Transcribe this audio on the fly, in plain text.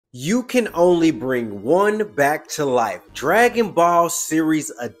You can only bring one back to life. Dragon Ball Series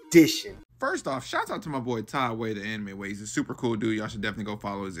Edition. First off, shouts out to my boy Todd Way, the Anime Way. He's a super cool dude. Y'all should definitely go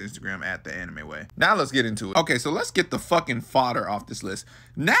follow his Instagram at the Anime Way. Now let's get into it. Okay, so let's get the fucking fodder off this list.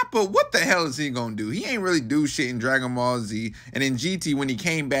 Nappa, what the hell is he gonna do? He ain't really do shit in Dragon Ball Z. And in GT, when he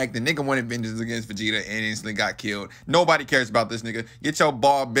came back, the nigga wanted vengeance against Vegeta and instantly got killed. Nobody cares about this nigga. Get your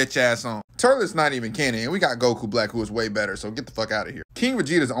bald bitch ass on. Turlet's not even canon, and we got Goku Black, who is way better, so get the fuck out of here. King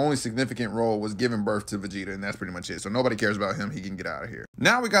Vegeta's only significant role was giving birth to Vegeta, and that's pretty much it. So nobody cares about him. He can get out of here.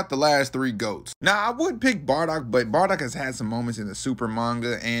 Now we got the last three GOATs. Now, I would pick Bardock, but Bardock has had some moments in the Super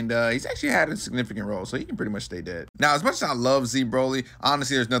manga, and he's actually had a significant role, so he can pretty much stay dead. Now, as much as I love Z Broly,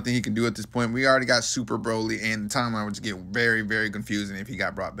 honestly, there's nothing he can do at this point. We already got Super Broly, and the timeline would just get very, very confusing if he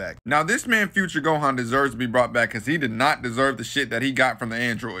got brought back. Now, this man, Future Gohan, deserves to be brought back because he did not deserve the shit that he got from the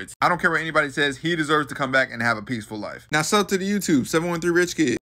androids. I don't care what anybody says, he deserves to come back and have a peaceful life. Now, sub to the YouTube, 713 Rich Kid.